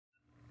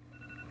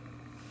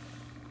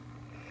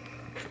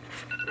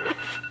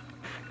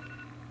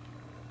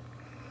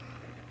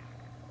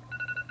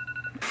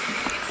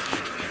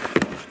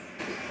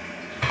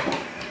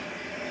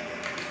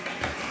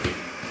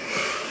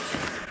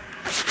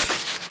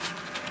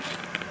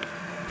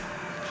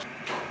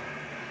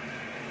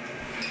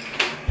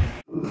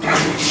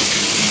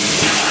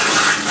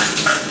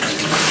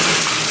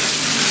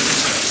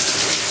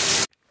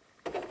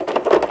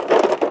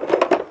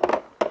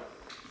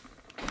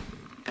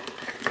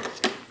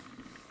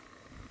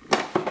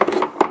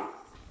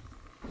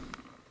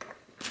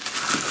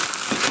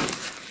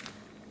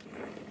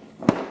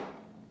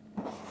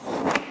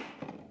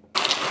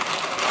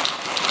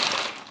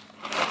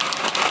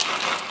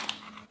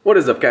What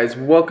is up, guys?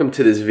 Welcome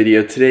to this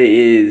video. Today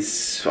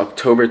is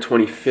October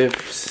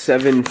 25th,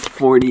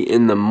 7:40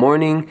 in the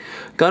morning.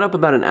 Got up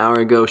about an hour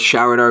ago,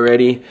 showered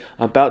already.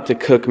 About to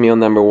cook meal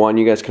number one.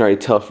 You guys can already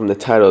tell from the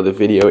title of the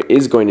video, it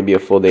is going to be a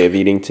full day of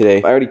eating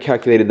today. I already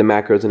calculated the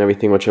macros and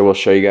everything, which I will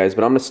show you guys,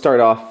 but I'm gonna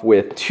start off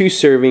with 2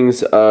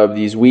 servings of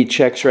these wheat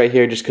checks right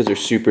here, just because they're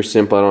super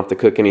simple. I don't have to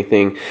cook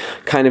anything.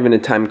 Kind of in a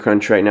time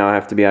crunch right now. I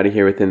have to be out of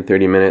here within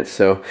 30 minutes,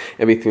 so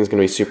everything's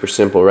gonna be super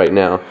simple right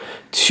now.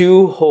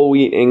 2 whole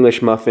wheat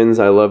English muffins.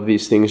 I love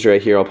these things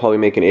right here. I'll probably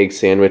make an egg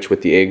sandwich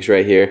with the eggs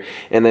right here.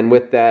 And then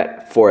with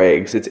that, 4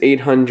 eggs. It's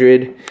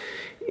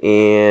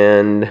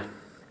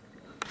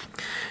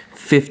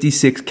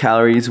 856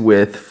 calories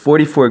with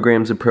 44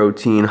 grams of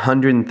protein,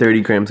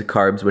 130 grams of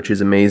carbs, which is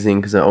amazing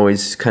because I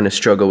always kind of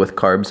struggle with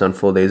carbs on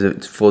full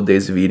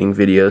days of eating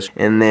videos.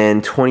 And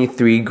then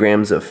 23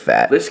 grams of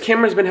fat. This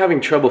camera's been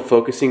having trouble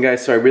focusing,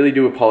 guys, so I really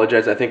do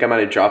apologize. I think I might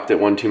have dropped it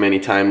one too many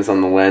times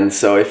on the lens,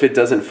 so if it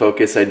doesn't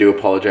focus, I do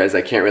apologize.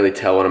 I can't really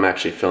tell when I'm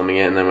actually filming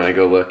it, and then when I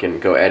go look and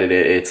go edit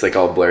it, it's like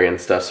all blurry and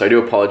stuff. So I do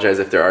apologize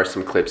if there are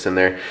some clips in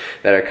there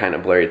that are kind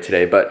of blurry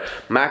today. But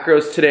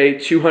macros today,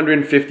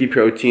 250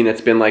 protein.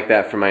 It's been like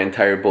that for my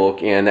entire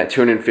bulk, and that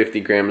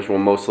 250 grams will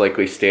most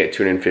likely stay at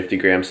 250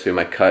 grams through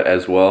my cut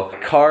as well.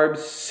 Carbs,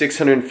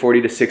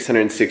 640 to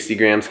 660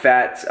 grams.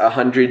 Fats,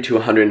 100 to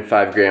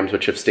 105 grams,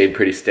 which have stayed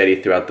pretty steady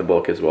throughout the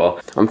bulk as well.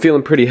 I'm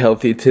feeling pretty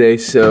healthy today,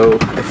 so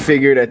I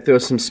figured I'd throw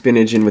some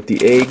spinach in with the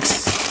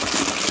eggs.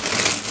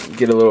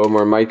 Get a little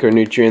more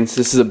micronutrients.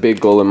 This is a big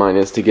goal of mine,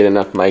 is to get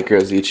enough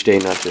micros each day,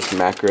 not just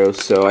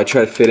macros. So I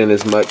try to fit in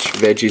as much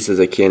veggies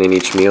as I can in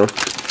each meal.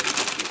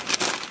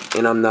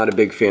 And I'm not a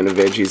big fan of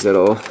veggies at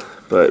all.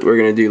 But we're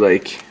gonna do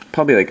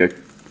probably like a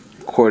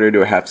quarter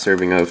to a half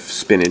serving of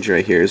spinach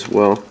right here as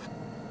well.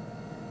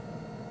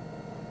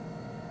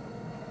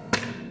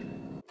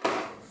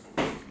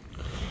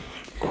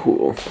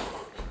 Cool.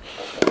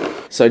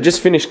 So I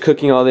just finished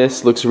cooking all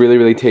this. Looks really,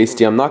 really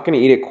tasty. I'm not gonna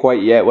eat it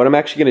quite yet. What I'm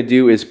actually gonna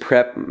do is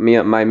prep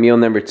my meal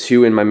number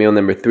 2 and my meal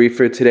number 3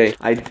 for today.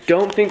 I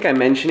don't think I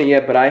mentioned it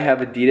yet, but I have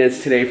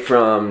Adidas today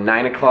from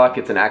 9 o'clock.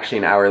 It's actually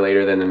an hour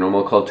later than the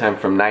normal call time,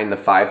 from 9 to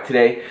 5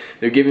 today.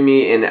 They're giving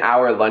me an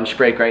hour lunch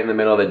break right in the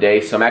middle of the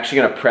day, so I'm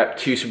actually gonna prep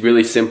 2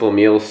 really simple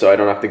meals so I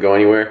don't have to go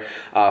anywhere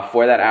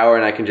for that hour,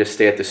 and I can just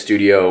stay at the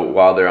studio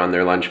while they're on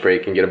their lunch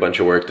break and get a bunch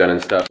of work done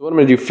and stuff. So what I'm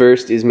gonna do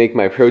first is make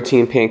my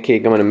protein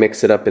pancake. I'm gonna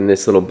mix it up in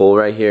this little bowl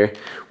right here.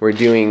 We're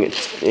doing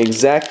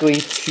exactly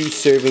 2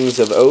 servings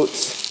of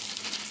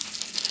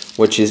oats,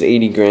 which is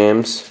 80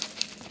 grams.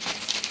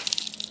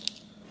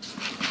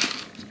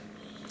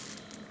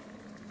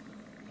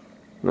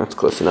 That's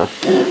close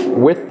enough.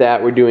 With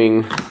that, we're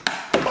doing,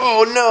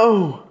 oh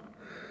no!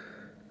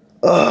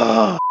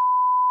 Ugh.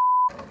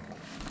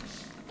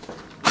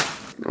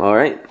 All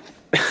right,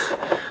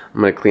 I'm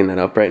gonna clean that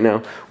up right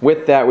now.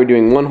 With that, we're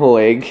doing 1 whole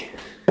egg,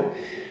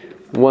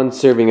 1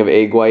 serving of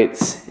egg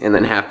whites, and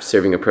then half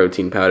serving of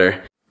protein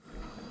powder.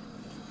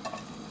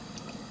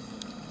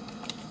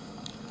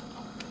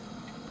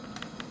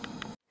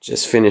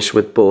 Just finished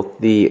with both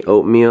the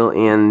oatmeal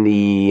and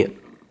the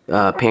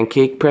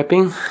pancake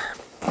prepping.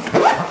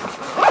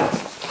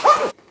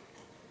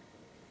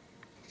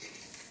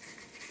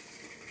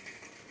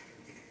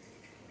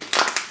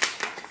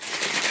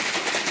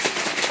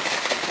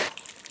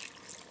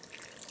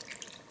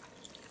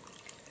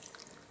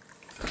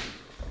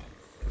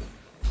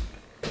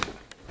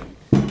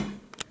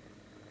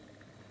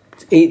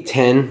 It's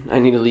 8:10. I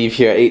need to leave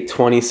here at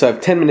 8:20, so I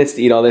have 10 minutes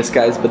to eat all this,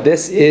 guys. But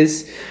this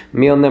is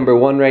meal number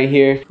 1 right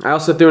here. I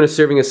also threw in a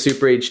serving of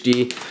Super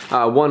HD,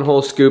 1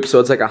 whole scoop, so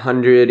it's like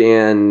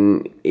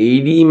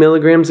 180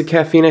 milligrams of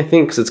caffeine, I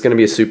think, because it's going to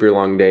be a super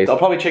long day. So I'll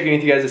probably check in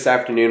with you guys this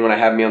afternoon when I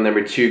have meal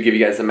number 2, give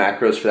you guys the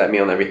macros for that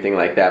meal and everything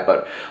like that.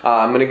 But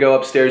I'm going to go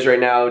upstairs right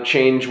now,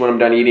 change when I'm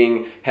done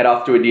eating, head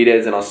off to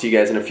Adidas, and I'll see you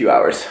guys in a few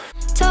hours.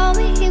 Told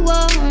me he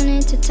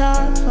wanted to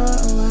talk for a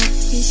while.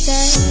 He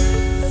said,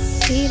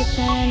 Peter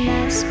Pan,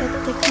 that's what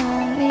they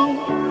call me.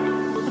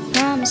 I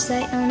promise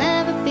that you'll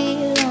never be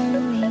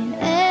lonely.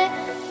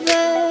 And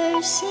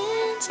ever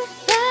since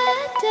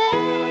that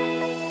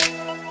day,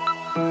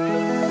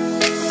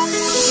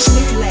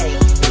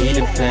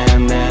 Peter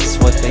Pan, that's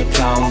what they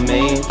call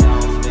me. I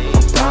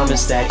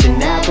promise that you'll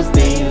never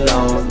be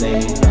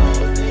lonely.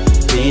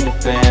 Peter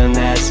Pan,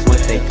 that's what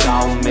they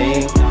call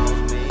me. I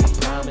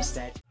promise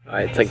that.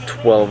 Alright, it's like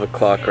 12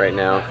 o'clock right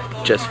now.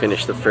 Just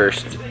finished the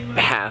first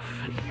half.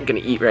 I'm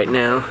gonna eat right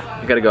now.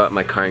 I gotta go out in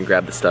my car and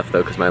grab the stuff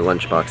though, because my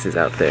lunchbox is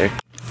out there.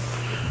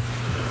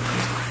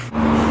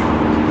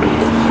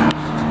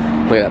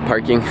 Look at that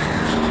parking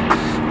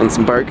on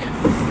some bark.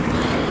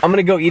 I'm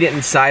gonna go eat it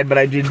inside, but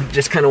I did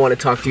just kind of want to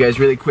talk to you guys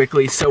really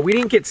quickly. So we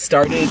didn't get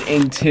started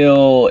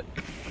until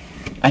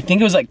I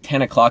think it was like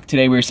 10 o'clock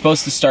today. We were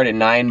supposed to start at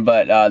 9,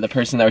 but the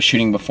person that was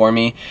shooting before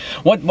me,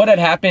 what had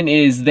happened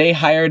is they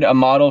hired a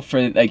model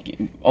for like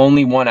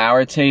only 1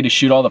 hour today to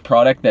shoot all the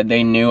product that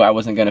they knew I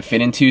wasn't gonna fit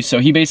into. So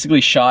he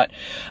basically shot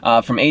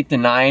from 8 to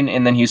 9,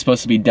 and then he was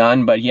supposed to be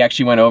done, but he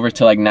actually went over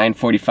to like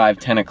 9:45,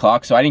 10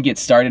 o'clock. So I didn't get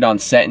started on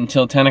set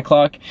until 10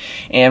 o'clock.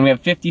 And we have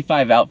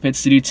 55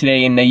 outfits to do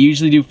today, and they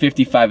usually do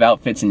 55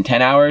 outfits in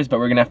 10 hours, but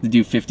we're gonna have to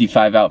do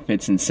 55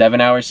 outfits in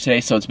 7 hours today.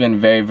 So it's been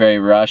very, very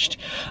rushed.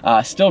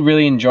 Still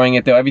really enjoying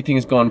it though.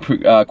 Everything's going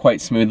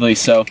quite smoothly.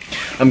 So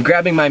I'm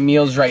grabbing my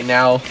meals right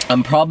now.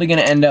 I'm probably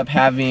gonna end up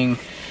having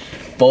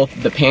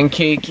both the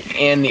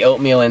pancake and the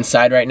oatmeal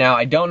inside right now.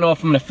 I don't know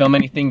if I'm gonna film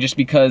anything just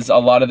because a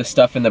lot of the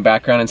stuff in the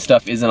background and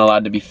stuff isn't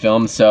allowed to be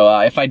filmed. So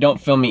if I don't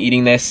film me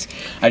eating this,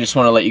 I just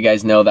want to let you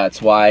guys know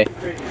that's why. It's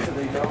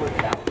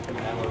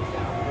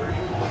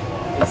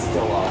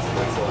still awesome.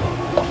 That's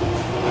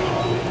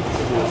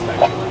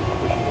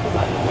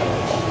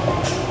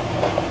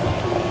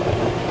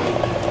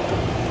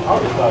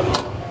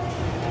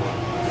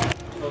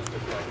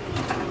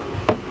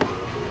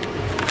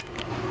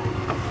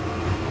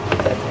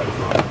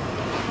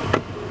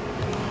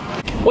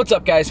What's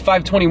up guys,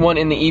 5:21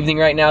 in the evening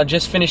right now.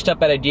 Just finished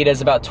up at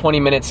Adidas about 20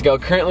 minutes ago.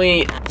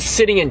 Currently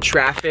sitting in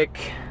traffic.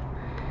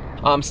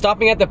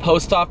 Stopping at the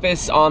post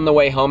office on the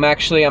way home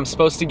actually. I was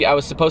supposed to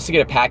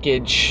get a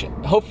package.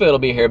 Hopefully it'll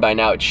be here by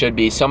now, it should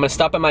be. So I'm gonna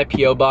stop at my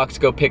P.O. box,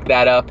 go pick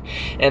that up.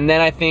 And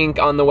then I think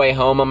on the way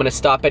home, I'm gonna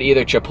stop at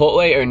either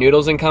Chipotle or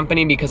Noodles and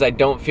Company because I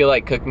don't feel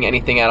like cooking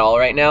anything at all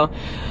right now.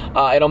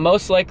 It'll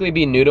most likely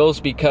be Noodles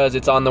because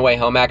it's on the way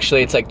home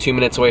actually. It's like 2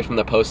 minutes away from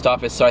the post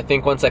office. So I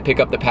think once I pick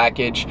up the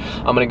package,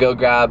 I'm gonna go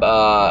grab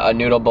a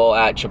noodle bowl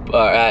at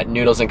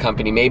Noodles and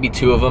Company. Maybe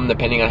 2 of them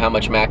depending on how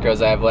much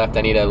macros I have left.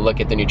 I need to look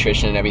at the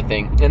nutrition and everything.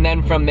 And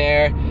then from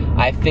there,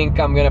 I think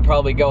I'm gonna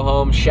probably go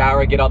home,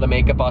 shower, get all the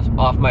makeup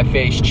off my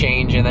face,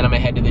 change, and then I'm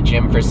gonna head to the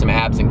gym for some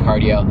abs and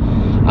cardio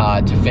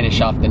to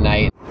finish off the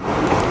night.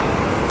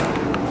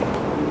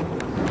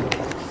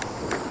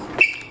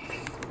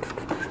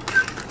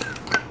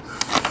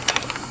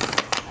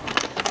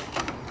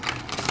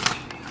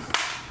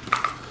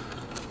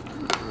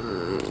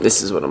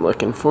 This is what I'm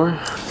looking for.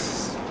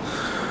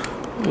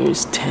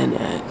 Where's 10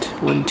 at?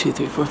 1, 2,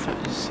 3, 4,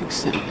 5, 6,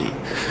 7, 8,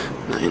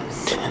 9,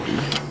 10.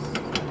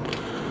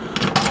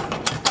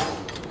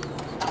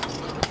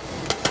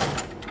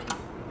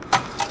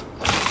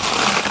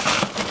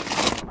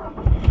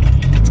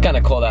 It's kind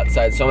of cold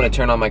outside, so I'm gonna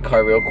turn on my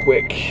car real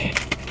quick.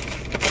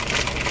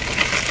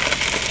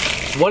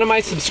 One of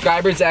my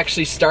subscribers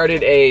actually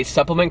started a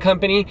supplement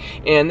company,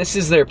 and this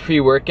is their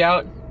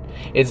pre-workout.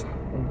 It's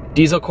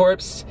Diesel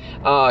Corpse.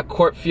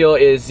 Corp Fuel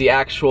is the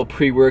actual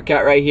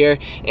pre-workout right here,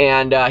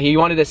 and he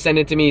wanted to send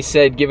it to me. He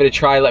said give it a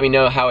try, let me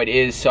know how it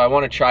is. So I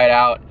want to try it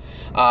out.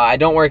 I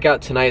don't work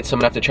out tonight, so I'm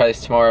gonna have to try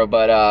this tomorrow,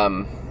 but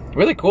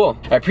really cool.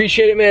 I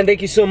appreciate it, man.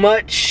 Thank you so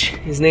much.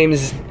 His name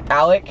is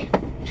Alec,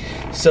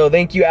 so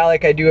thank you,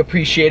 Alec. I do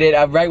appreciate it.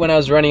 Right when I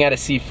was running out of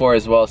C4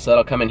 as well, so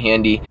that'll come in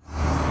handy.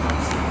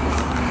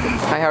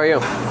 Hi, how are you?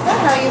 Good,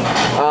 how are you?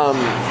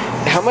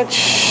 How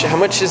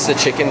much is the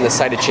chicken, the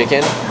side of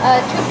chicken?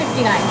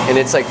 $2.59. And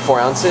it's like 4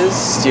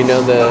 ounces? Do you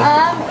know the...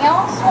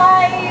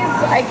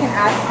 Ounce-wise, I can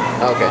ask.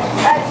 Okay.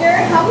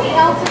 Jared, how many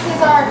ounces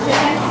is our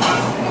chicken?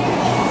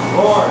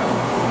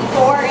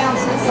 4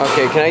 ounces.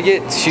 Okay, can I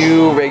get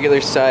 2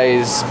 regular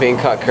size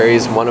Bangkok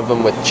curries, one of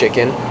them with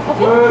chicken?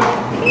 Okay.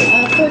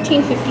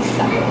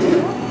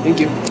 $14.57. Thank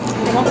you.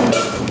 You're welcome.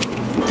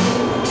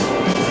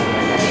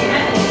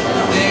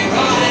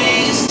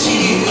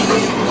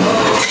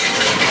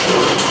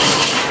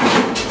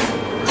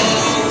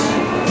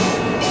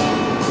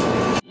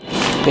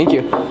 Thank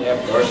you. Yeah,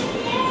 of course.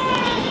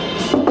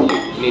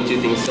 You need 2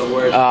 things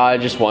silverware?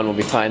 Just one will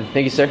be fine.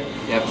 Thank you, sir.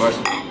 Yeah, of course.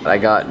 I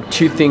got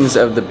 2 things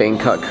of the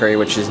Bangkok curry,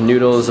 which is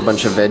noodles, a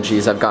bunch of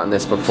veggies. I've gotten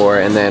this before,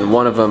 and then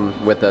one of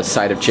them with a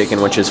side of chicken,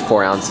 which is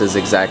 4 ounces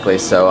exactly.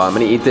 So I'm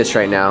gonna eat this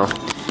right now,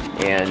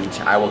 and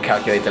I will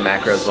calculate the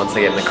macros once I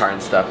get in the car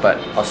and stuff, but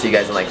I'll see you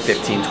guys in like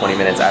 15-20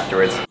 minutes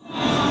afterwards.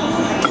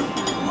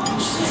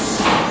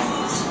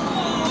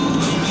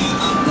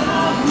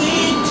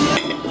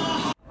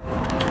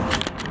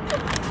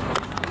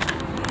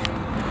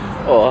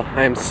 Oh,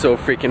 I am so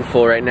freaking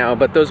full right now,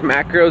 but those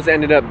macros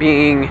ended up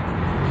being...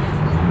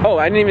 Oh,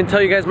 I didn't even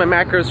tell you guys my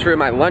macros for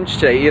my lunch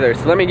today either,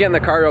 so let me get in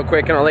the car real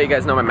quick and I'll let you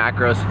guys know my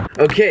macros.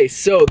 Okay,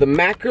 so the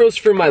macros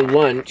for my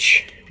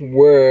lunch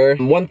were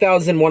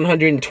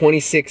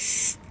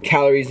 1,126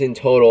 calories in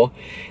total.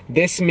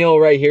 This meal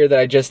right here that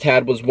I just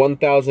had was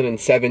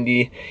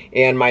 1,070,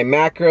 and my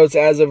macros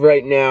as of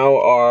right now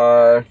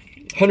are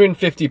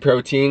 150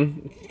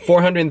 protein,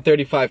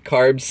 435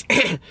 carbs,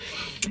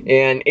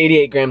 and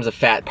 88 grams of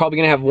fat. Probably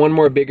gonna have one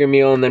more bigger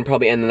meal and then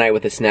probably end the night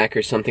with a snack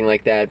or something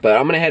like that. But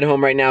I'm gonna head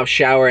home right now,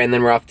 shower, and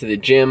then we're off to the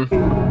gym.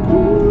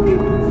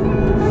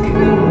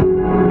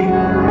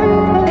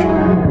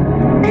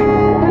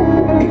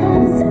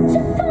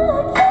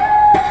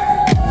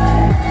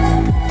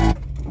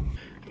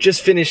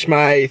 Just finished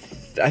my,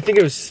 I think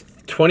it was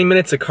 20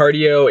 minutes of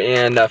cardio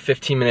and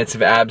 15 minutes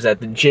of abs at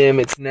the gym.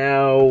 It's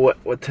now,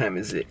 what time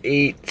is it?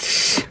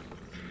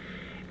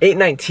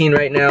 8:19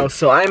 right now.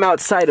 So I'm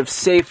outside of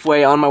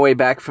Safeway on my way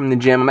back from the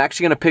gym. I'm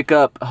actually gonna pick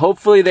up,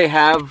 hopefully they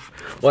have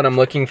what I'm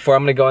looking for.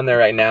 I'm gonna go in there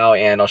right now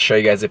and I'll show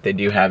you guys if they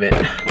do have it.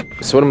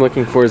 So what I'm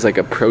looking for is like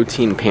a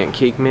protein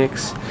pancake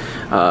mix,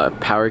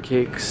 power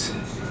cakes,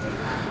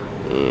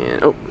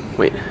 and oh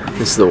wait,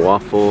 this is the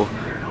waffle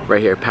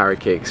right here, power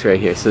cakes right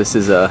here. So this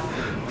is a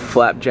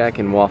flapjack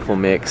and waffle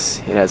mix.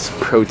 It has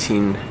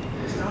protein,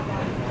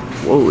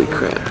 holy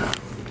crap.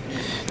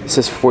 It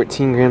says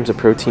 14 grams of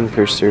protein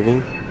per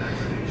serving,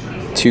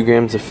 2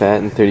 grams of fat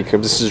and 30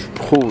 carbs. This is,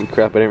 holy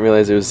crap, I didn't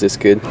realize it was this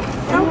good.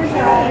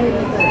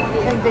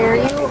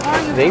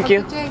 Thank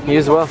you. You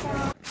as well.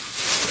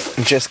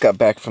 Just got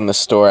back from the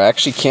store. I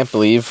actually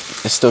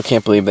still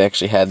can't believe they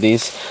actually had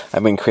these.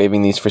 I've been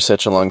craving these for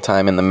such a long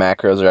time, and the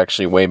macros are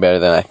actually way better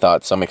than I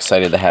thought, so I'm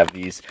excited to have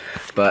these.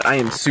 But I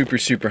am super,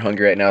 super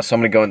hungry right now, so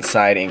I'm gonna go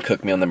inside and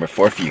cook meal number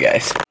 4 for you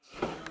guys.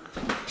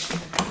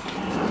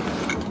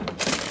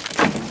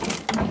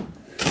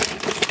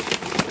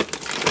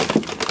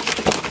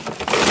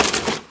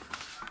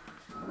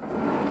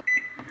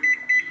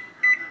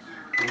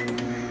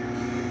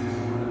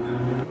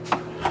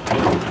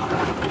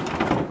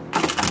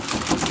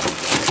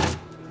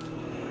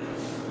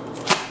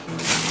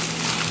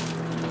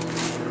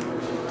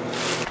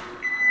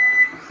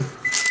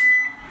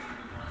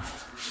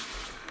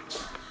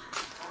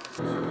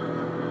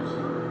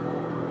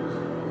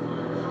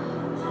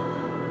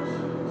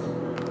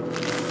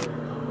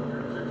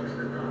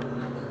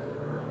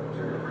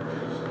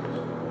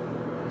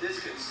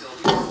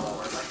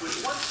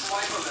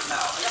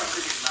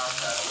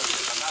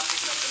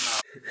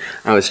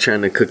 I was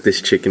trying to cook this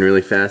chicken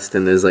really fast,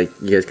 and there's like,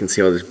 you guys can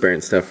see all this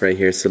burnt stuff right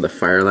here, so the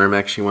fire alarm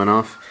actually went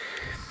off.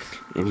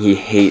 And he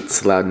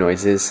hates loud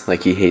noises,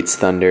 like he hates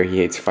thunder, he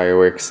hates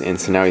fireworks,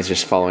 and so now he's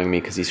just following me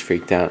because he's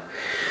freaked out.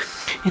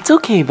 It's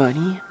okay,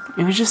 buddy.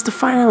 It was just a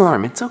fire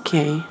alarm, it's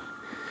okay.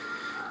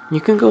 You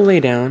can go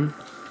lay down.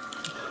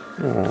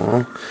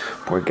 Aww,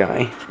 poor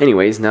guy.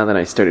 Anyways, now that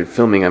I started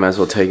filming, I might as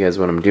well tell you guys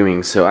what I'm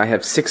doing. So I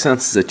have 6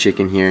 ounces of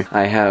chicken here.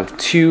 I have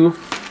 2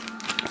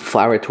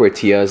 flour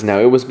tortillas. Now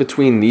it was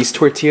between these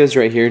tortillas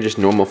right here, just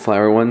normal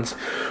flour ones,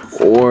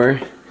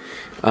 or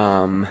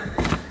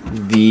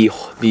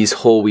these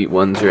whole wheat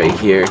ones right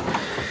here.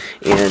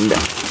 And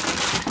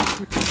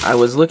I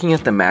was looking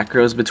at the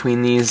macros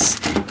between these,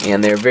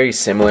 and they're very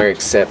similar,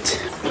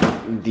 except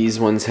these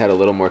ones had a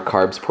little more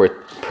carbs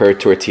per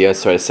tortilla,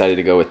 so I decided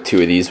to go with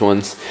 2 of these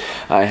ones.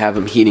 I have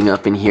them heating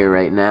up in here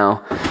right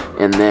now,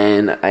 and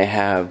then I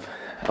have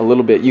a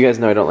little bit, you guys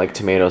know I don't like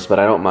tomatoes, but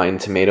I don't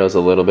mind tomatoes, a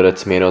little bit of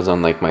tomatoes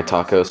on like my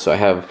tacos. So I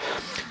have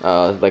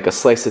like a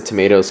slice of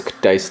tomatoes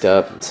diced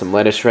up, some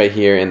lettuce right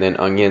here, and then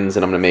onions,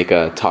 and I'm gonna make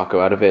a taco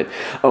out of it.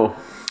 Oh,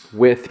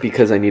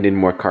 because I needed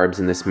more carbs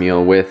in this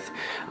meal, with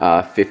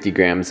 50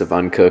 grams of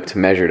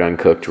measured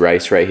uncooked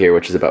rice right here,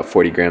 which is about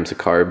 40 grams of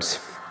carbs,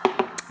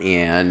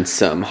 and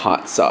some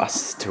hot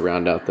sauce to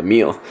round out the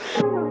meal.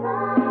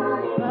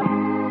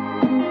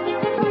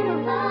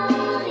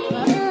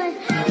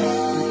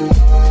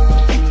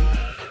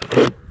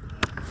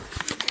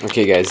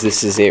 Okay guys,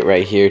 this is it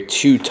right here,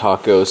 2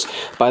 tacos.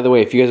 By the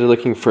way, if you guys are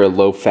looking for a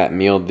low-fat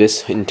meal,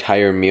 this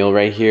entire meal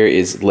right here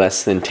is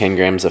less than 10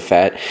 grams of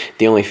fat.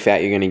 The only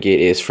fat you're going to get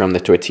is from the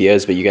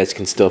tortillas, but you guys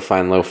can still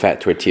find low-fat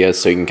tortillas,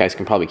 so you guys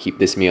can probably keep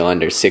this meal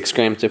under 6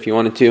 grams if you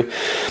wanted to.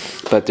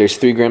 But there's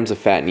 3 grams of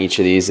fat in each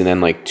of these, and then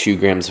like 2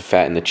 grams of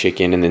fat in the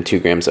chicken, and then 2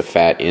 grams of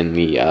fat in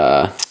the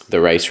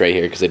rice right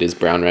here, because it is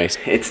brown rice.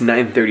 It's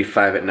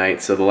 9:35 at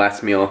night, so the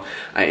last meal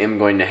I am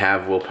going to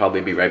have will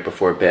probably be right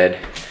before bed,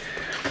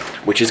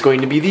 which is going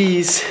to be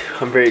these.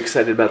 I'm very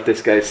excited about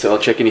this, guys, so I'll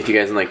check in with you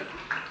guys in like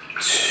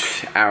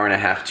an hour and a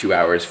half, 2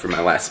 hours for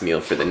my last meal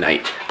for the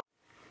night.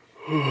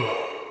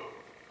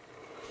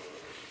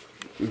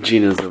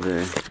 Gina's over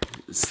there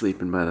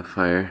sleeping by the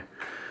fire.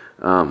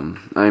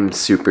 I'm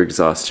super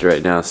exhausted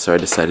right now, so I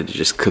decided to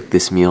just cook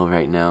this meal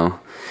right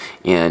now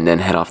and then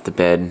head off to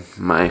bed.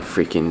 My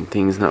freaking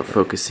thing's not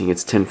focusing.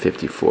 It's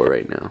 10:54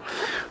 right now.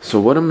 So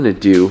what I'm gonna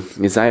do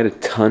is, I had a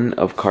ton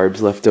of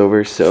carbs left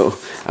over, so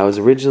I was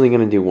originally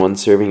gonna do 1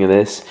 serving of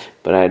this,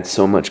 but I had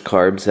so much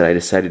carbs that I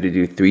decided to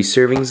do 3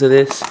 servings of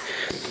this.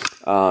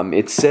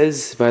 It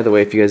says, by the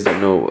way, if you guys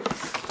don't know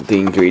the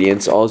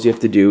ingredients, all you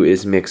have to do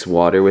is mix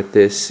water with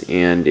this,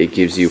 and it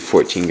gives you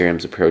 14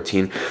 grams of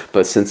protein.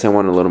 But since I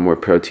want a little more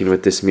protein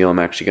with this meal, I'm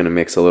actually gonna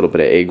mix a little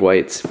bit of egg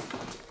whites,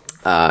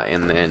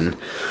 and then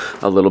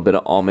a little bit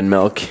of almond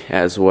milk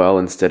as well,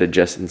 instead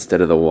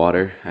of the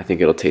water. I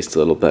think it'll taste a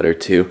little better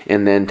too.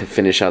 And then to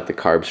finish out the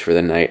carbs for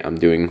the night, I'm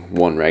doing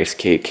 1 rice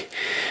cake,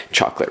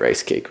 chocolate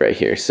rice cake right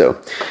here. So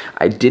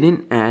I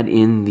didn't add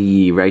in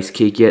the rice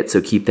cake yet,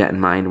 so keep that in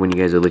mind when you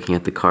guys are looking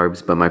at the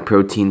carbs. But my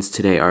proteins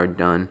today are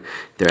done.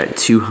 They're at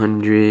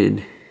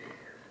 200.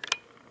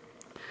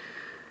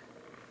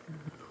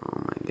 Oh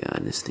my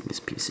god, this thing is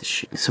a piece of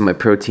shit. So my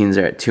proteins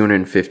are at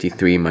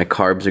 253. My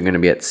carbs are going to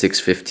be at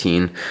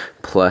 615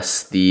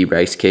 plus the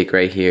rice cake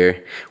right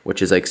here,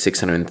 which is like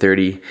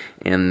 630,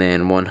 and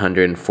then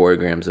 104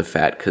 grams of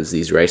fat because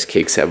these rice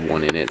cakes have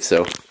one in it.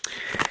 So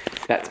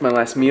that's my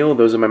last meal.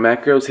 Those are my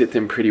macros. Hit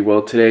them pretty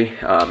well today.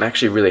 I'm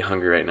actually really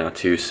hungry right now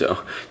too,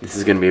 so this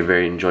is going to be a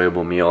very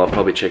enjoyable meal. I'll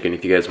probably check in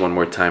with you guys one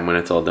more time when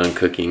it's all done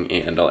cooking,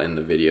 and I'll end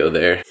the video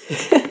there.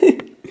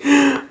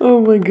 Oh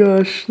my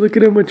gosh, look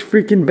at how much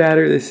freaking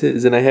batter this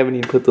is, and I haven't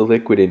even put the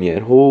liquid in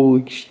yet.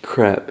 Holy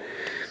crap.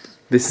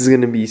 This is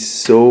going to be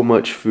so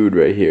much food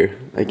right here.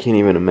 I can't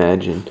even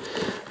imagine.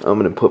 I'm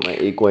going to put my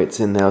egg whites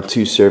in now.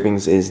 2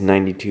 servings is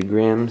 92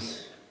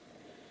 grams.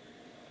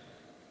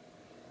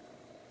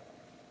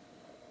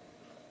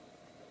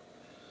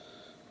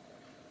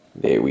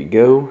 There we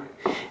go.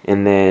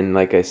 And then,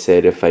 like I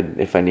said, if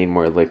I need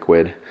more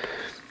liquid,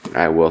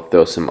 I will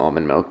throw some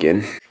almond milk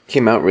in.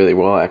 Came out really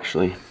well,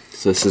 actually.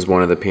 So this is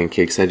one of the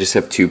pancakes. I just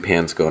have 2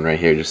 pans going right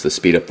here just to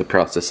speed up the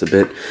process a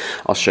bit.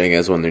 I'll show you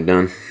guys when they're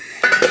done.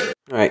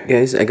 Alright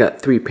guys, I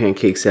got 3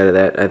 pancakes out of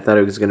that. I thought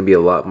it was going to be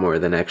a lot more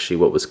than actually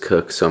what was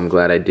cooked, so I'm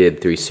glad I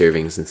did 3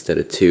 servings instead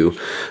of 2.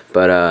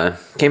 But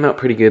came out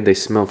pretty good. They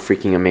smell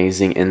freaking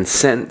amazing. And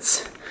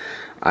since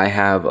I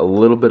have a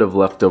little bit of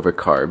leftover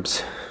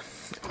carbs,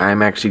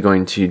 I'm actually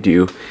going to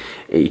do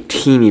a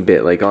teeny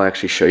bit. Like, I'll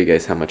actually show you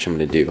guys how much I'm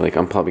going to do. Like,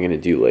 I'm probably going to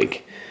do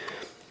like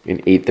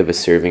 1/8 of a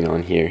serving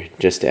on here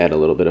just to add a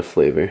little bit of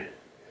flavor.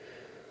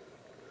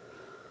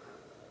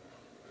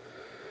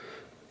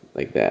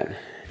 Like that.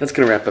 That's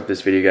going to wrap up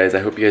this video, guys. I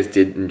hope you guys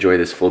did enjoy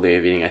this full day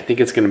of eating. I think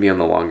it's going to be on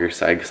the longer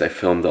side because I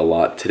filmed a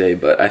lot today,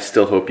 but I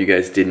still hope you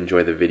guys did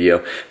enjoy the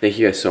video. Thank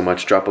you guys so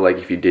much. Drop a like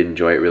if you did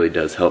enjoy it. It really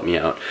does help me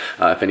out.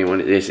 If anyone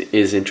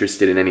is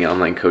interested in any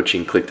online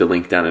coaching, click the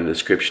link down in the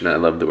description. I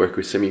love to work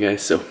with some of you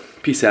guys, so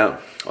peace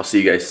out. I'll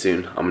see you guys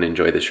soon. I'm going to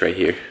enjoy this right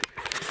here.